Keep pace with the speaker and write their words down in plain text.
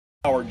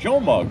Our Joe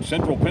Mug,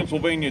 Central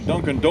Pennsylvania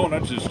Dunkin'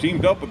 Donuts has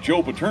teamed up with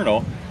Joe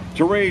Paterno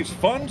to raise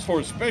funds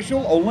for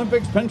Special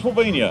Olympics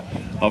Pennsylvania.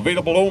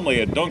 Available only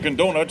at Dunkin'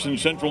 Donuts in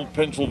Central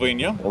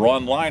Pennsylvania or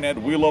online at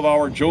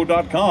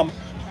weloveourjoe.com.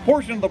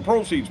 Portion of the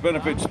proceeds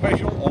benefit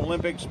Special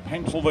Olympics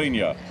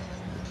Pennsylvania.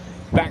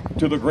 Back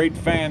to the great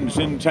fans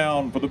in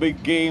town for the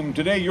big game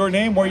today. Your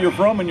name, where you're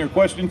from, and your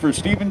question for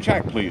Stephen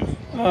Jack, please.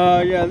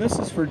 Yeah, this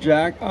is for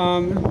Jack.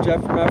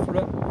 Jeff from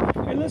Ephrata.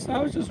 Hey, listen, I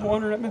was just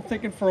wondering, I've been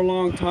thinking for a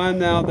long time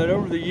now that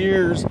over the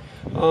years,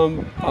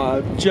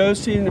 Joe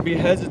seemed to be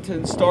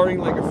hesitant starting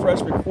like a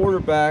freshman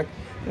quarterback.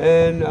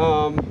 And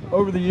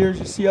over the years,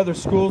 you see other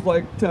schools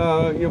like,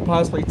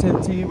 possibly Tim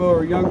Tebow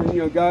or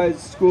younger,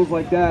 guys, schools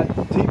like that.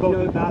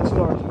 Tebow did not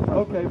start.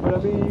 Okay, but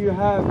I mean, you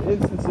have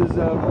instances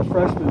of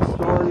freshmen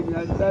starting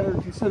that are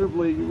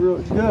considerably real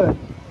good.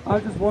 I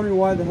was just wondering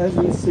why the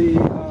hesitancy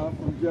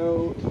from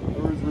Joe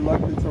or his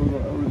reluctance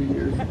over the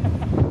years.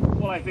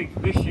 Well, I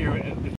think this year,